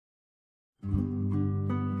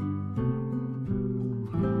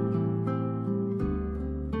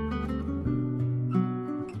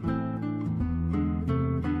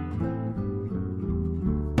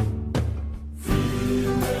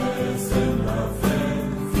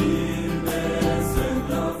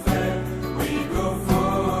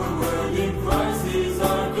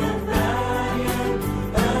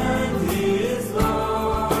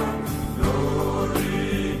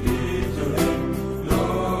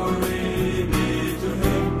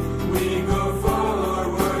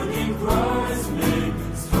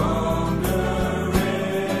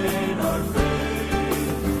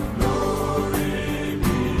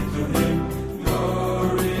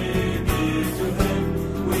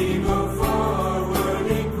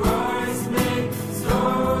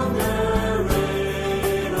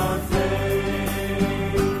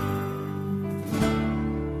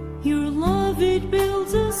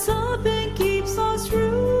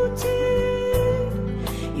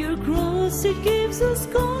cross, it gives us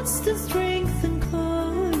constant strength and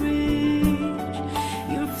courage.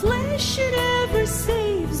 Your flesh, it ever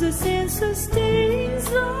saves us and sustains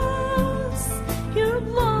us. Your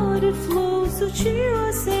blood, it flows to cheer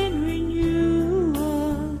us and renew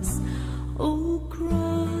us. O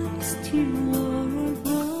Christ, you are our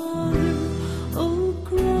brother. O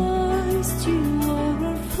Christ, you are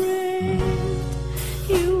our friend.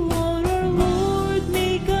 You are our Lord,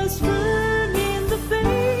 make us firm in the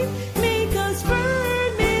faith. Make us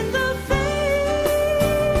firm in the faith.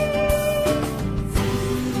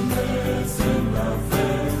 Firmes en la fe,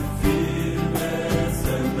 firmes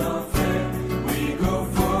en la fe. We go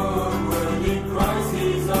forward in Christ,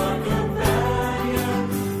 He's our companion,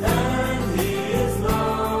 and He is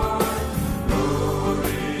Lord.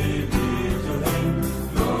 Glory be to Him,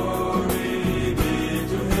 glory be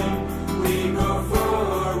to Him. We go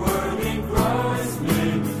forward in Christ,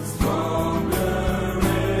 made stronger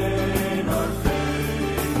in our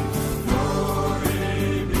faith.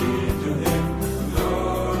 Glory be to Him,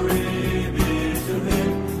 glory be to Him.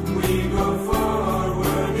 We go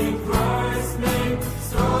forward in Christ, made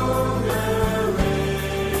stronger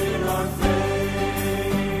in our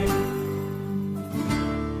faith.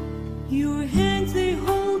 Your hands, they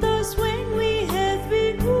hold us when we have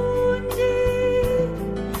been wounded.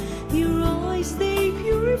 Your eyes, they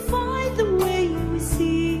purify the way we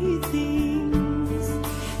see things.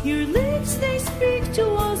 Your lips, they speak to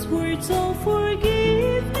us words of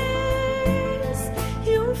forgiveness.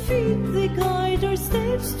 Your feet, they guide our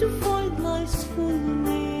steps to find life's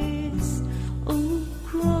fullness. Oh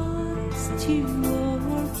Christ, you are